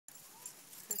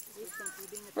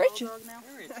Righteous.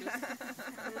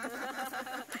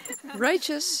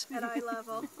 Righteous. At eye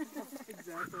level.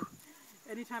 Exactly.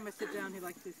 Anytime I sit down, he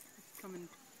likes to come and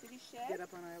get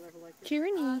up on eye level like this.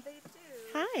 Tyranny. They do.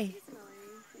 Hi. Okay.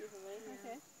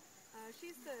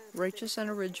 She's the Righteous on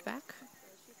a ridgeback.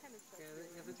 she kind of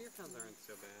Yeah, the deer pounds aren't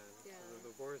so bad. Yeah.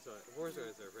 The borzoi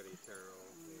are pretty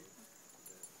terrible.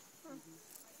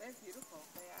 They're beautiful.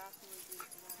 They are absolutely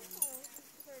beautiful.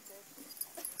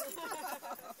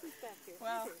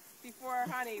 Well, before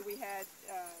Honey, we had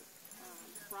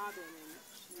Robin, and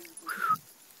she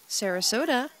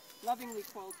Sarasota. lovingly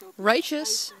called Dopey.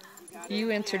 Righteous.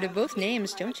 You answered to both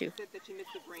names, don't you? Said that she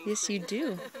missed the brain. Yes, you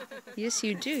do. Yes,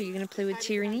 you do. You gonna play with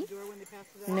Tyranny?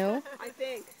 No? I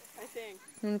think.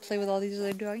 You wanna play with all these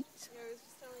other doggies? Yeah, I was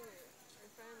just telling our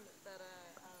friend that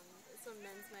some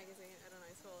men's magazine, I don't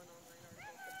know, I saw an online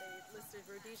article, but they listed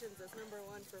Rhodesians as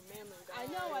 #1 for manly dogs. I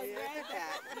know, I read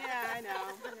that. Yeah, I know.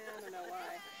 Yeah, I don't know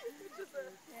why. Which is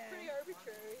pretty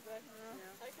arbitrary, but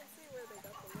I can see where they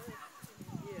got the list.